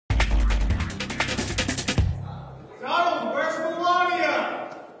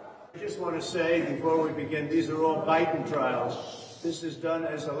want to say before we begin, these are all Biden trials. This is done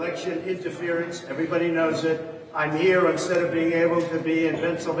as election interference. Everybody knows it. I'm here instead of being able to be in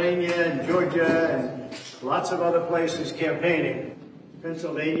Pennsylvania and Georgia and lots of other places campaigning.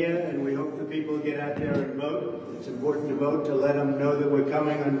 Pennsylvania, and we hope the people get out there and vote. It's important to vote, to let them know that we're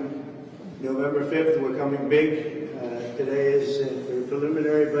coming on November 5th. We're coming big. Today is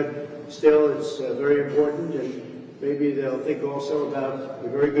preliminary, but still it's very important, and maybe they'll think also about a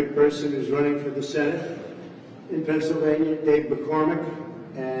very good person who's running for the Senate in Pennsylvania, Dave McCormick,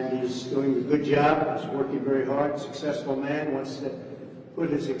 and he's doing a good job. He's working very hard, successful man, wants to put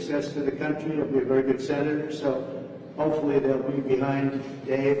his success to the country. He'll be a very good senator, so hopefully they'll be behind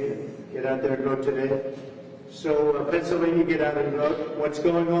Dave and get out there and vote today. So Pennsylvania, get out and vote. What's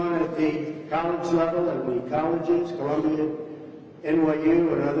going on at the college level and the colleges, Columbia,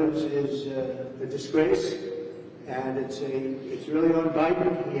 NYU, and others, is a disgrace. And it's really on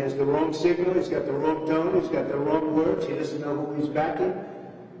Biden. He has the wrong signal. He's got the wrong tone. He's got the wrong words. He doesn't know who he's backing.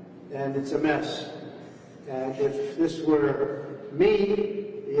 And it's a mess. And if this were me,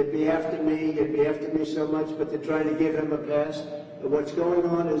 he'd be after me. He'd be after me so much, but they're trying to give him a pass. But what's going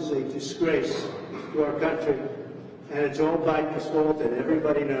on is a disgrace to our country. And it's all Biden's fault, and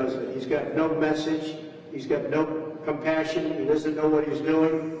everybody knows it. He's got no message. He's got no compassion. He doesn't know what he's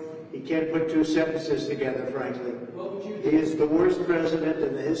doing. He can't put two sentences together, frankly. He is the worst president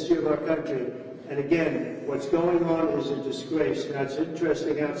in the history of our country. And again, what's going on is a disgrace. Now, it's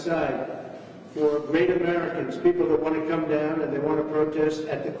interesting outside for great Americans, people that want to come down and they want to protest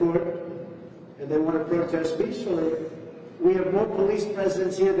at the court, and they want to protest peacefully. We have more police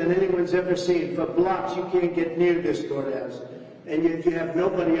presence here than anyone's ever seen. For blocks, you can't get near this courthouse. And yet you have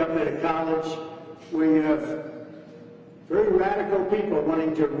nobody up at a college where you have very radical people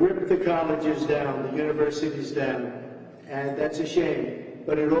wanting to rip the colleges down, the universities down. And that's a shame.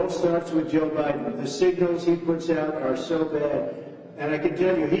 But it all starts with Joe Biden. The signals he puts out are so bad. And I can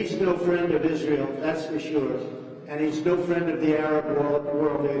tell you, he's no friend of Israel, that's for sure. And he's no friend of the Arab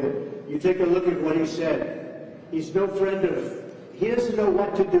world either. You take a look at what he said. He's no friend of, he doesn't know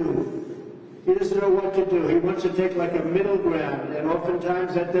what to do. He doesn't know what to do. He wants to take like a middle ground, and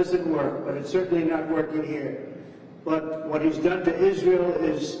oftentimes that doesn't work, but it's certainly not working here. But what he's done to Israel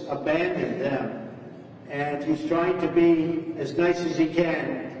is abandon them. And he's trying to be as nice as he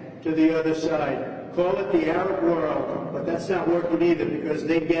can to the other side. Call it the Arab world, but that's not working either because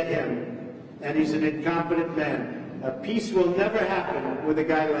they get him. And he's an incompetent man. Peace will never happen with a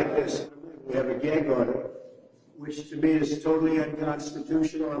guy like this. We have a gag order, which to me is totally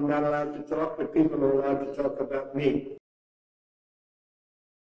unconstitutional. I'm not allowed to talk, but people are allowed to talk about me.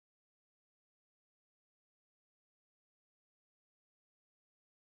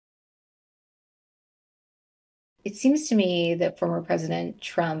 It seems to me that former President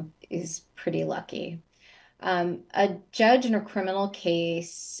Trump is pretty lucky. A judge in a criminal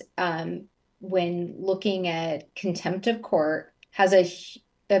case, when looking at contempt of court, has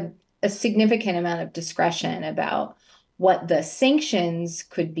a significant amount of discretion about what the sanctions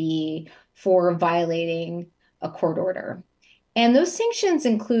could be for violating a court order. And those sanctions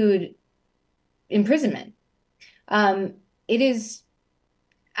include imprisonment. It is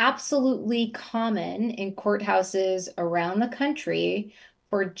absolutely common in courthouses around the country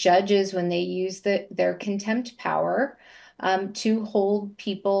for judges, when they use their contempt power, to hold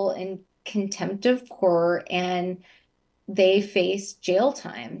people in contempt of court, and they face jail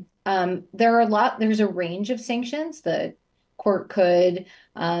time. There's a range of sanctions. The court could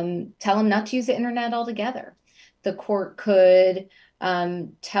tell him not to use the internet altogether. The court could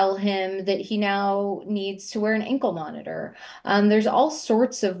tell him that he now needs to wear an ankle monitor. There's all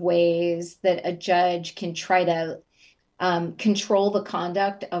sorts of ways that a judge can try to control the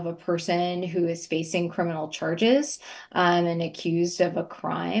conduct of a person who is facing criminal charges and accused of a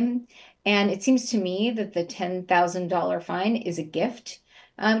crime. And it seems to me that the $10,000 fine is a gift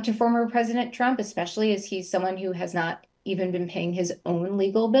to former President Trump, especially as he's someone who has not even been paying his own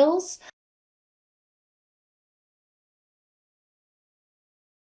legal bills.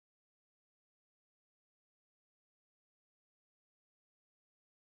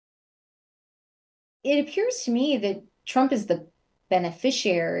 It appears to me that Trump is the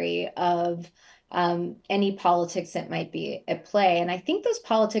beneficiary of any politics that might be at play. And I think those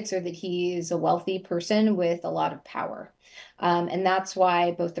politics are that he is a wealthy person with a lot of power. And that's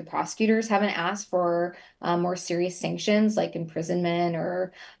why both the prosecutors haven't asked for more serious sanctions like imprisonment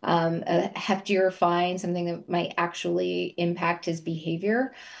or a heftier fine, something that might actually impact his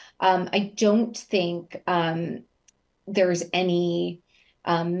behavior. I don't think there's any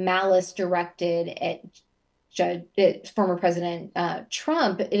malice directed at former President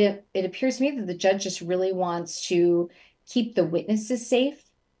Trump, it appears to me that the judge just really wants to keep the witnesses safe,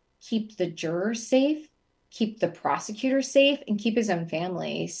 keep the jurors safe, keep the prosecutor safe, and keep his own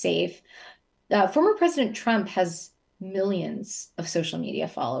family safe. Former President Trump has millions of social media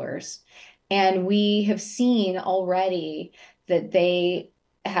followers, and we have seen already that they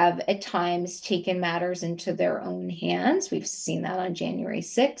have at times taken matters into their own hands. We've seen that on January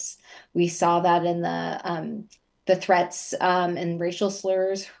 6th. We saw that in the threats and racial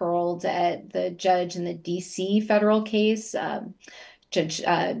slurs hurled at the judge in the DC federal case, Judge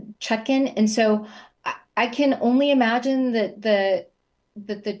Chutkan. And so I can only imagine that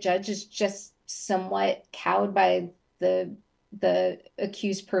the judge is just somewhat cowed by the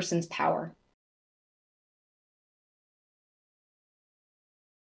accused person's power.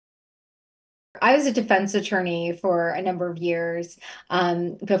 I was a defense attorney for a number of years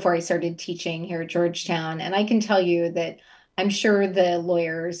before I started teaching here at Georgetown, and I can tell you that I'm sure the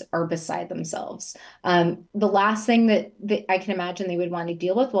lawyers are beside themselves. The last thing that I can imagine they would want to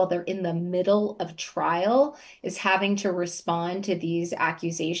deal with while they're in the middle of trial is having to respond to these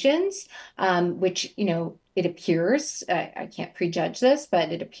accusations, which, it appears, I can't prejudge this,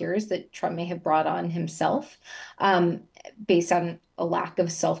 but it appears that Trump may have brought on himself based on a lack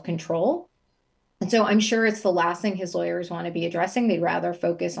of self-control. And so I'm sure it's the last thing his lawyers want to be addressing. They'd rather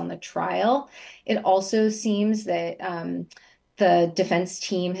focus on the trial. It also seems that the defense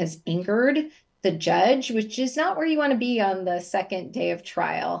team has angered the judge, which is not where you want to be on the second day of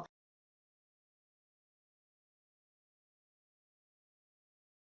trial.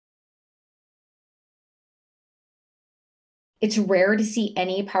 It's rare to see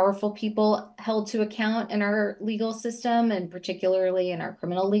any powerful people held to account in our legal system, and particularly in our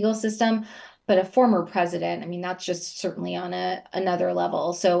criminal legal system. But a former president, I mean, that's just certainly on another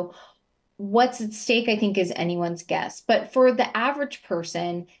level. So what's at stake, I think, is anyone's guess. But for the average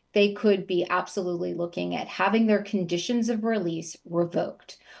person, they could be absolutely looking at having their conditions of release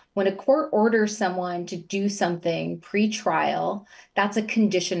revoked. When a court orders someone to do something pre-trial, that's a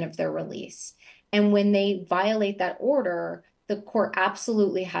condition of their release. And when they violate that order, the court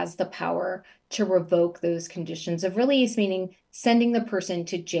absolutely has the power to revoke those conditions of release, meaning sending the person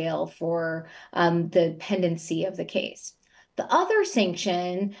to jail for the pendency of the case. The other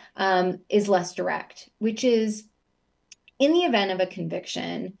sanction is less direct, which is in the event of a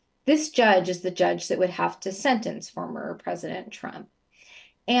conviction, this judge is the judge that would have to sentence former President Trump.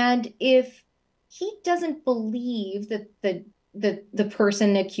 And if he doesn't believe that the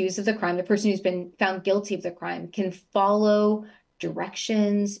person accused of the crime, the person who's been found guilty of the crime, can follow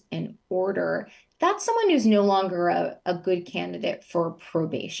directions and order, that's someone who's no longer a good candidate for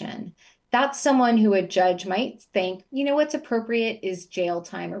probation. That's someone who a judge might think, what's appropriate is jail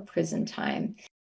time or prison time.